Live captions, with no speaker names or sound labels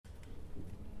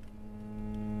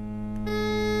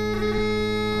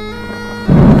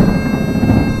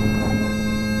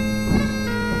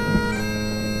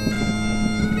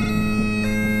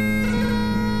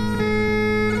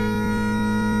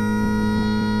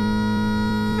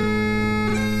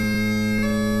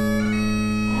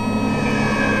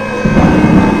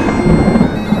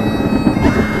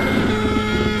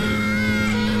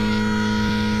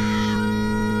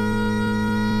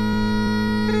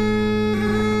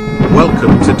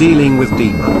Welcome to Dealing with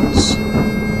Demons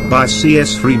by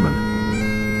C.S. Freeman.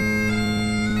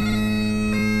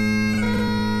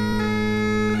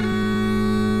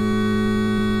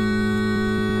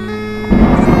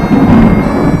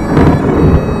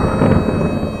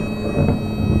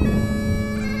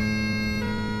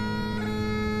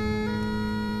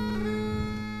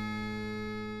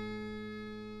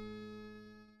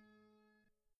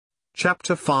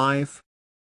 Chapter 5.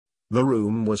 The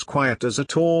room was quiet as a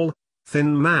tall,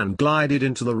 thin man glided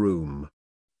into the room.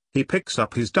 He picks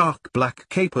up his dark black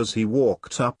cape as he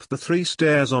walked up the 3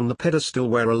 stairs on the pedestal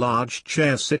where a large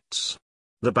chair sits.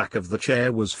 The back of the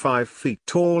chair was 5 feet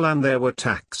tall and there were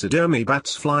taxidermy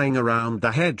bats flying around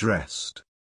the headrest.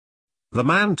 The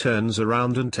man turns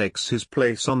around and takes his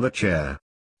place on the chair.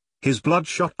 His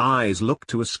bloodshot eyes look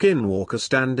to a skinwalker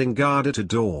standing guard at a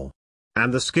door.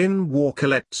 And the skinwalker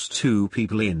lets 2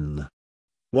 people in.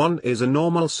 One is a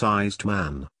normal-sized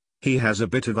man. He has a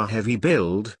bit of a heavy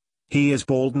build, he is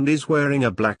bald and is wearing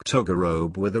a black toga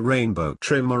robe with a rainbow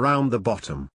trim around the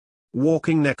bottom.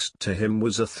 Walking next to him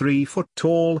was a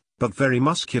 3-foot-tall, but very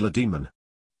muscular demon.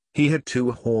 He had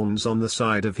 2 horns on the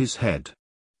side of his head.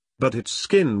 But its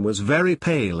skin was very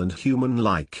pale and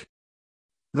human-like.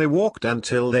 They walked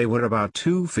until they were about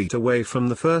 2 feet away from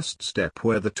the first step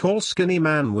where the tall skinny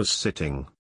man was sitting.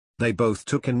 They both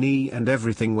took a knee and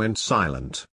everything went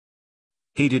silent.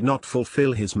 "He did not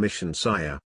fulfill his mission,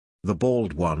 sire," the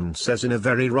bald one says in a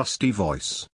very rusty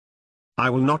voice. "I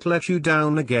will not let you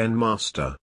down again,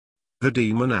 master." The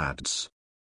demon adds.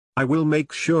 "I will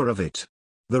make sure of it,"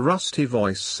 the rusty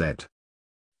voice said.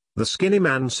 The skinny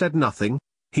man said nothing,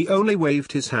 he only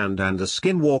waved his hand and a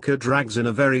skinwalker drags in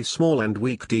a very small and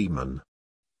weak demon.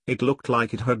 It looked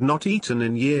like it had not eaten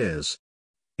in years.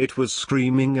 It was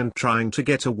screaming and trying to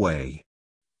get away.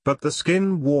 But the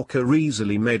skinwalker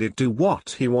easily made it do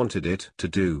what he wanted it to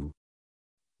do.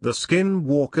 The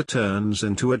skinwalker turns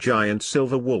into a giant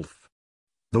silver wolf.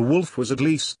 The wolf was at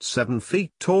least 7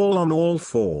 feet tall on all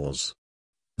 4s.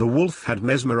 The wolf had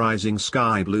mesmerizing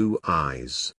sky blue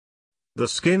eyes. The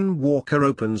skinwalker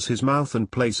opens his mouth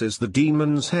and places the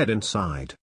demon's head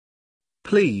inside.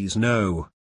 "Please no,"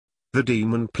 the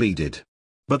demon pleaded,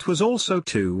 but was also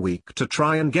too weak to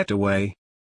try and get away.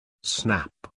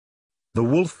 Snap. The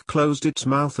wolf closed its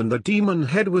mouth and the demon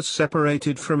head was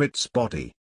separated from its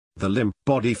body. The limp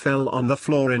body fell on the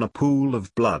floor in a pool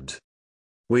of blood.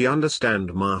 "We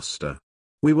understand, master.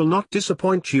 We will not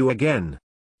disappoint you again.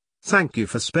 Thank you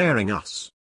for sparing us,"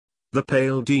 the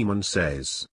pale demon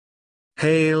says.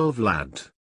 "Hail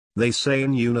Vlad," they say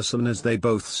in unison as they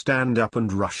both stand up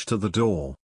and rush to the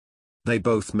door. They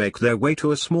both make their way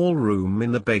to a small room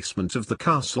in the basement of the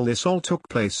castle this all took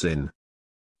place in.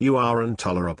 "You are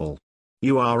intolerable.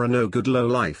 You are a no-good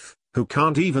lowlife, who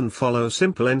can't even follow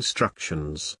simple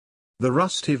instructions," the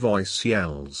rusty voice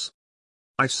yells.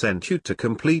 "I sent you to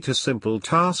complete a simple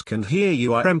task and here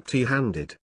you are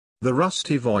empty-handed," the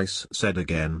rusty voice said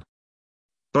again.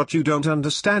 "But you don't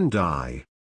understand.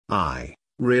 I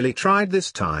really tried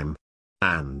this time.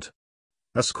 And,"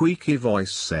 a squeaky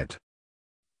voice said.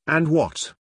 "And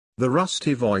what?" the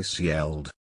rusty voice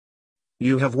yelled.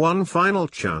 "You have one final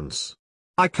chance.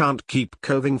 I can't keep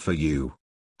coving for you.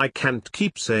 I can't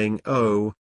keep saying,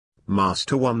 'Oh,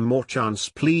 master, one more chance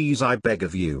please, I beg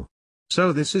of you.'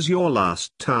 So this is your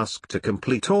last task to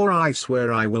complete, or I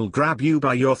swear I will grab you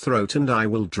by your throat and I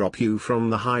will drop you from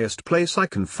the highest place I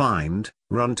can find,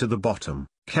 run to the bottom,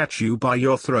 catch you by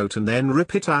your throat and then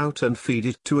rip it out and feed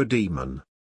it to a demon.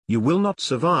 You will not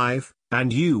survive,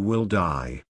 and you will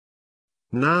die.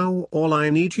 Now all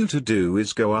I need you to do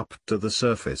is go up to the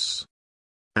surface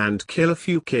and kill a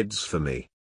few kids for me.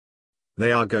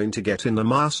 They are going to get in the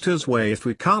master's way if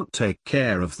we can't take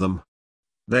care of them.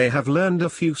 They have learned a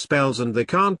few spells and they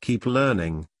can't keep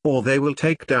learning, or they will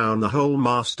take down the whole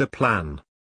master plan.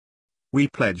 We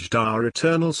pledged our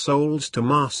eternal souls to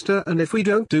master, and if we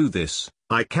don't do this,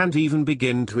 I can't even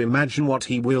begin to imagine what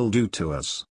he will do to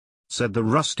us," said the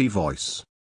rusty voice.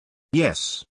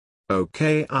 "Yes.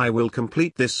 Okay, I will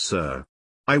complete this, sir.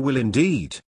 I will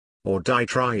indeed. Or die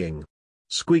trying,"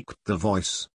 squeaked the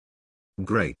voice.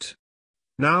 "Great.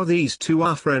 Now these 2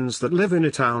 are friends that live in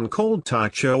a town called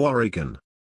Tycho, Oregon."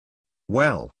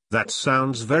 "Well, that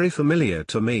sounds very familiar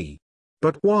to me.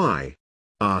 But why?"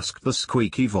 asked the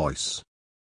squeaky voice.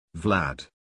 "Vlad,"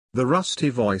 the rusty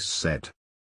voice said.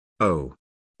 "Oh.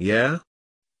 Yeah?"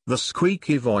 the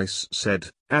squeaky voice said,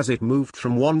 as it moved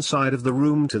from one side of the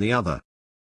room to the other.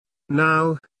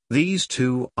 "Now, these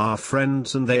 2 are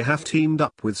friends and they have teamed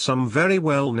up with some very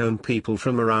well-known people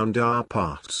from around our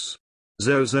parts.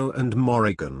 Zozo and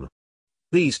Morrigan.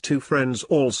 These 2 friends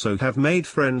also have made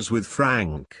friends with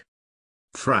Frank.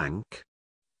 Frank?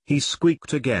 He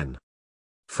squeaked again.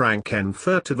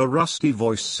 Frankenfurter, the rusty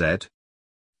voice said.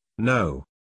 No.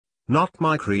 Not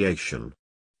my creation.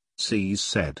 Sees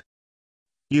said.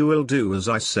 You will do as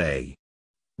I say.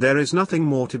 There is nothing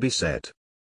more to be said.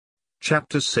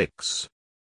 Chapter 6.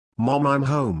 Mom, I'm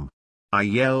home, I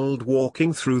yelled,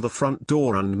 walking through the front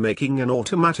door and making an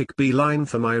automatic beeline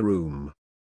for my room.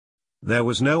 There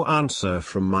was no answer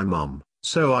from my mom,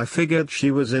 so I figured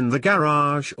she was in the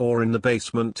garage or in the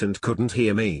basement and couldn't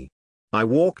hear me. I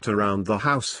walked around the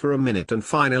house for a minute and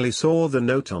finally saw the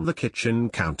note on the kitchen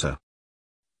counter.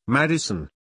 Madison.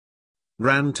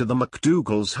 Ran to the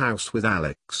McDougal's house with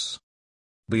Alex.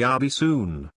 BRB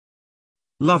soon.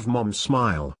 Love, Mom,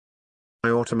 smile. I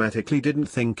automatically didn't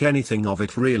think anything of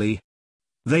it really.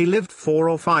 They lived 4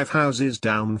 or 5 houses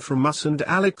down from us and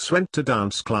Alex went to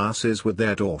dance classes with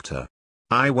their daughter.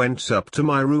 I went up to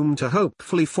my room to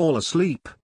hopefully fall asleep.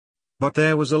 But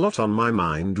there was a lot on my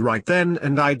mind right then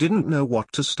and I didn't know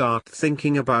what to start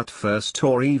thinking about first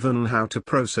or even how to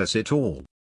process it all.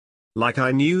 Like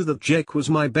I knew that Jake was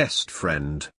my best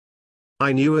friend.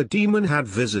 I knew a demon had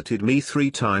visited me 3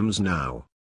 times now.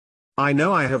 I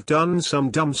know I have done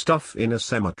some dumb stuff in a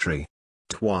cemetery.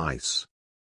 Twice.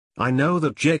 I know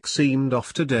that Jake seemed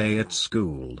off today at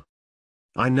school.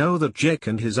 I know that Jake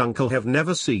and his uncle have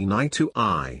never seen eye to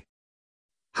eye.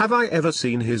 Have I ever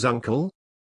seen his uncle?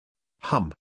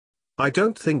 I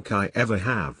don't think I ever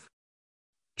have.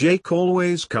 Jake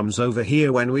always comes over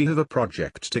here when we have a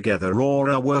project together or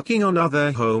are working on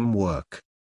other homework.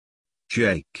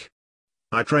 Jake.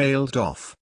 I trailed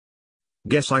off.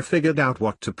 Guess I figured out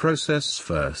what to process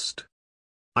first.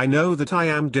 I know that I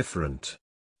am different.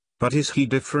 But is he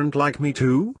different like me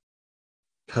too?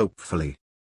 Hopefully.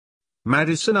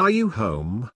 Madison, are you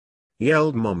home?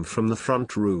 Yelled Mom from the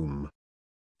front room.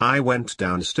 I went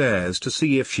downstairs to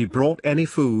see if she brought any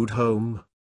food home.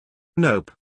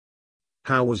 Nope.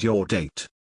 How was your date?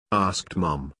 Asked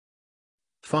Mom.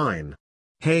 Fine.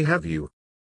 Hey, have you?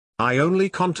 I only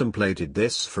contemplated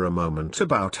this for a moment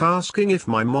about asking if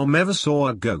my mom ever saw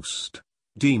a ghost,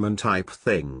 demon type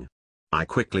thing. I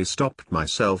quickly stopped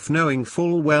myself knowing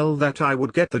full well that I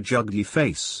would get the juggy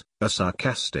face, a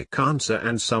sarcastic answer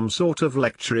and some sort of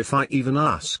lecture if I even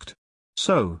asked.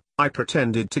 So, I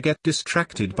pretended to get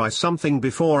distracted by something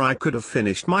before I could have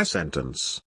finished my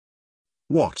sentence.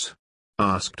 What?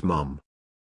 Asked Mom.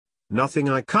 Nothing,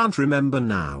 I can't remember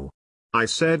now. I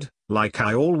said, like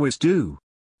I always do.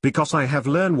 Because I have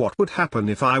learned what would happen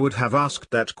if I would have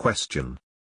asked that question.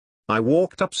 I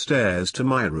walked upstairs to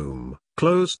my room,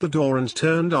 closed the door and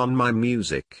turned on my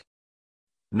music.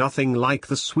 Nothing like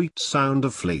the sweet sound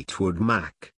of Fleetwood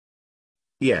Mac.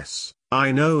 Yes,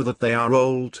 I know that they are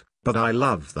old, but I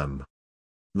love them.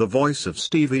 The voice of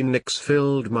Stevie Nicks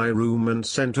filled my room and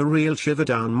sent a real shiver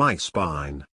down my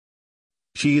spine.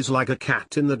 She is like a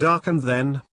cat in the dark and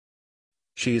then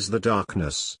she's the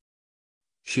darkness.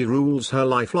 She rules her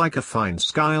life like a fine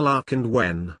skylark and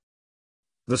when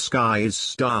the sky is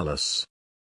starless.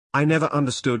 I never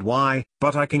understood why,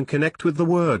 but I can connect with the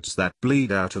words that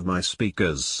bleed out of my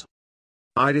speakers.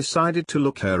 I decided to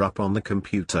look her up on the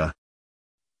computer.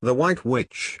 The White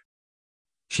Witch.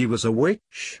 She was a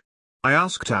witch? I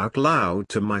asked out loud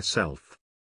to myself.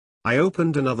 I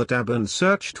opened another tab and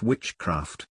searched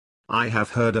witchcraft. I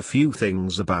have heard a few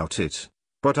things about it,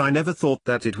 but I never thought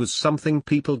that it was something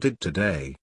people did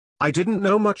today. I didn't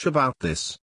know much about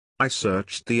this. I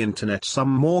searched the internet some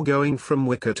more, going from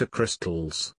Wicca to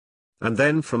crystals. And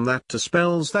then from that to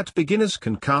spells that beginners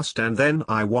can cast, and then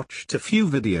I watched a few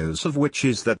videos of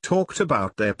witches that talked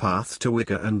about their path to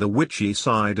Wicca and the witchy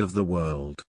side of the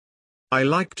world. I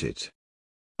liked it.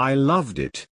 I loved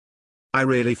it. I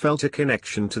really felt a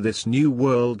connection to this new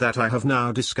world that I have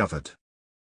now discovered.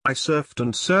 I surfed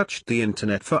and searched the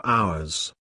internet for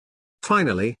hours.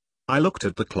 Finally, I looked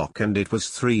at the clock and it was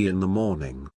 3 in the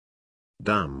morning.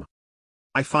 Damn.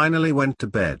 I finally went to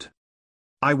bed.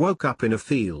 I woke up in a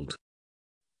field.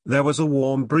 There was a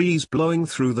warm breeze blowing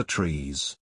through the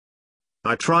trees.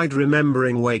 I tried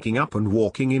remembering waking up and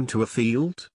walking into a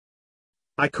field.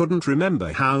 I couldn't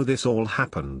remember how this all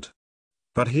happened.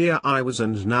 But here I was,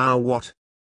 and now what?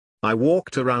 I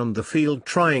walked around the field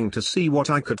trying to see what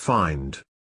I could find.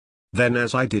 Then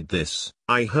as I did this,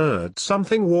 I heard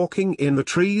something walking in the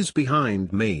trees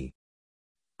behind me.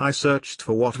 I searched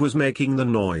for what was making the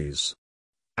noise.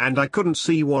 And I couldn't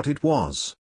see what it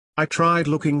was. I tried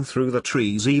looking through the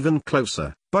trees even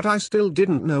closer, but I still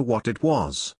didn't know what it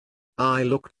was. I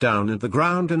looked down at the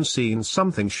ground and seen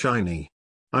something shiny.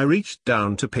 I reached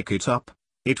down to pick it up.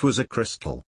 It was a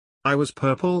crystal. I was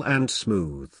purple and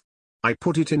smooth. I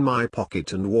put it in my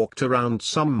pocket and walked around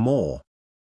some more.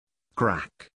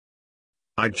 Crack.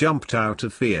 I jumped out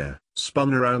of fear,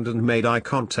 spun around and made eye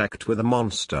contact with a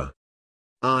monster.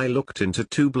 I looked into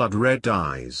two blood-red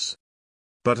eyes.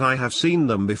 But I have seen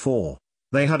them before.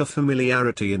 They had a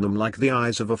familiarity in them like the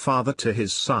eyes of a father to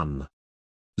his son.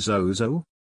 Zozo?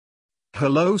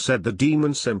 Hello, said the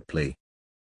demon simply.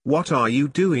 What are you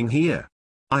doing here?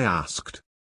 I asked.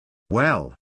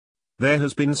 Well, there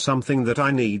has been something that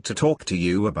I need to talk to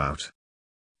you about.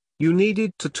 You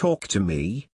needed to talk to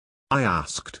me? I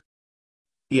asked.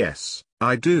 Yes,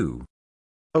 I do.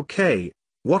 Okay,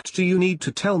 what do you need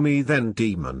to tell me then,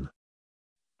 demon?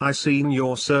 I seen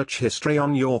your search history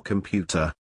on your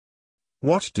computer.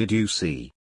 What did you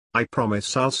see? I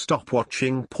promise I'll stop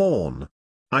watching porn.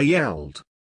 I yelled.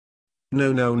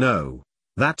 No,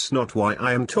 that's not why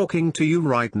I am talking to you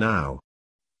right now.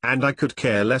 And I could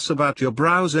care less about your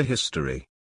browser history.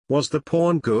 Was the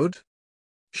porn good?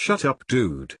 Shut up,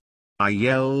 dude. I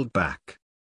yelled back.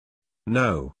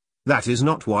 No, that is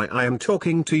not why I am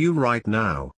talking to you right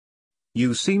now.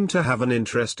 You seem to have an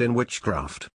interest in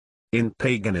witchcraft, in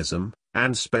paganism,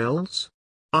 and spells?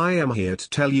 I am here to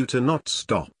tell you to not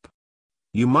stop.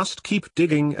 You must keep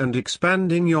digging and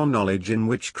expanding your knowledge in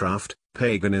witchcraft,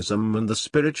 paganism and the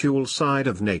spiritual side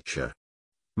of nature.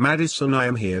 Madison, I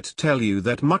am here to tell you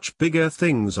that much bigger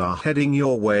things are heading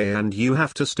your way and you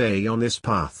have to stay on this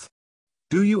path.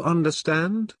 Do you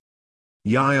understand?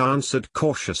 Yeah, I answered,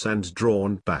 cautious and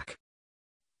drawn back.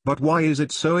 But why is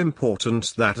it so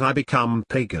important that I become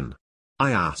pagan?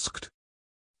 I asked.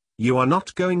 You are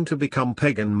not going to become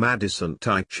pagan, Madison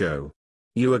Taicho.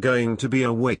 You are going to be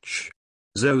a witch.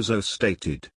 Zozo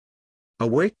stated. A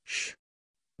witch?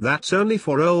 That's only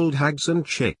for old hags and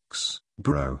chicks,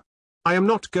 bro. I am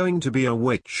not going to be a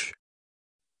witch.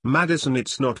 Madison,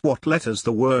 it's not what letters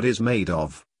the word is made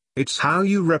of, it's how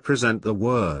you represent the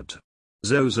word.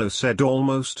 Zozo said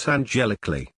almost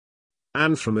angelically.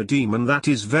 And from a demon, that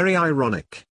is very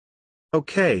ironic.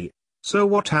 Okay, so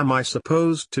what am I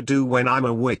supposed to do when I'm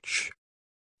a witch?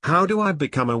 How do I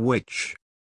become a witch?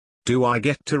 Do I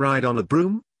get to ride on a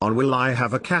broom, or will I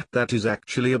have a cat that is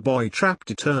actually a boy trapped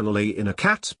eternally in a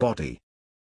cat's body?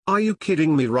 Are you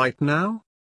kidding me right now?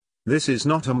 This is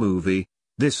not a movie,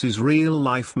 this is real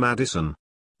life, Madison.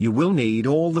 You will need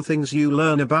all the things you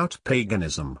learn about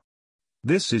paganism.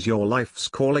 This is your life's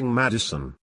calling,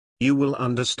 Madison. You will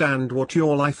understand what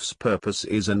your life's purpose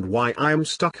is and why I am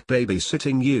stuck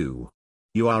babysitting you.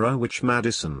 You are a witch,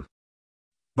 Madison.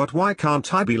 But why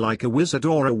can't I be like a wizard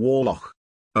or a warlock?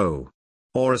 Oh.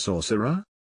 Or a sorcerer?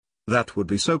 That would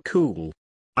be so cool.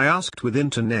 I asked with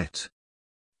internet.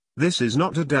 This is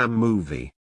not a damn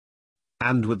movie.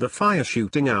 And with the fire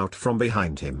shooting out from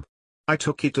behind him, I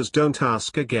took it as don't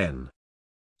ask again.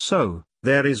 So,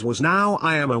 there is was now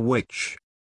I am a witch.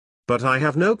 But I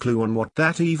have no clue on what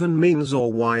that even means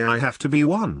or why I have to be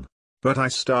one. But I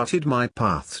started my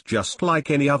path just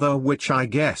like any other witch, I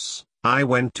guess. I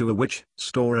went to a witch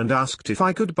store and asked if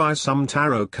I could buy some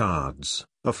tarot cards,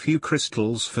 a few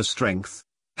crystals for strength,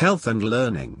 health and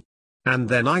learning. And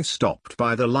then I stopped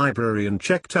by the library and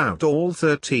checked out all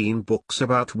 13 books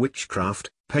about witchcraft,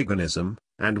 paganism,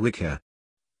 and Wicca.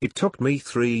 It took me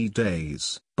 3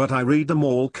 days, but I read them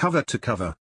all cover to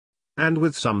cover. And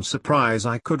with some surprise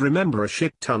I could remember a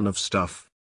shit ton of stuff.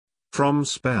 From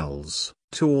spells,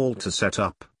 to altar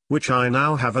setup, which I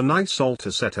now have a nice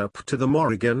altar setup to the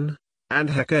Morrigan,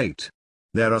 and Hecate.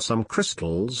 There are some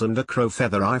crystals and a crow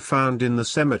feather I found in the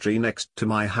cemetery next to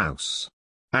my house.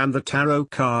 And the tarot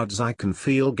cards I can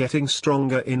feel getting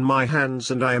stronger in my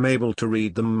hands and I am able to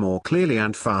read them more clearly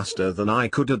and faster than I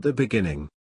could at the beginning.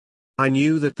 I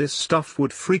knew that this stuff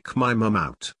would freak my mum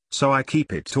out, so I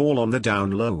keep it all on the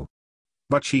down low.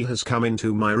 But she has come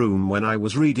into my room when I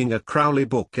was reading a Crowley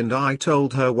book and I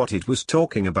told her what it was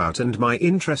talking about and my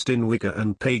interest in Wicca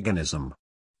and paganism.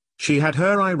 She had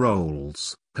her eye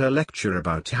rolls, her lecture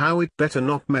about how it better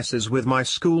not messes with my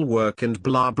schoolwork and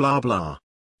blah blah blah.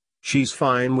 She's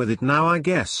fine with it now, I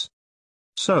guess.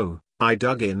 So, I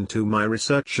dug into my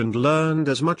research and learned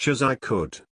as much as I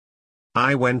could.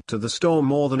 I went to the store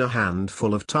more than a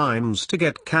handful of times to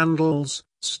get candles,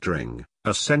 string,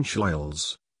 essential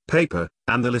oils, paper,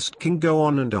 and the list can go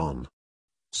on and on.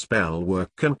 Spell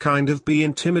work can kind of be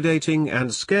intimidating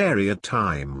and scary at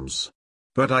times.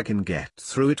 But I can get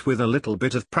through it with a little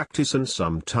bit of practice and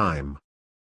some time.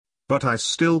 But I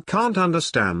still can't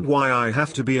understand why I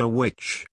have to be a witch.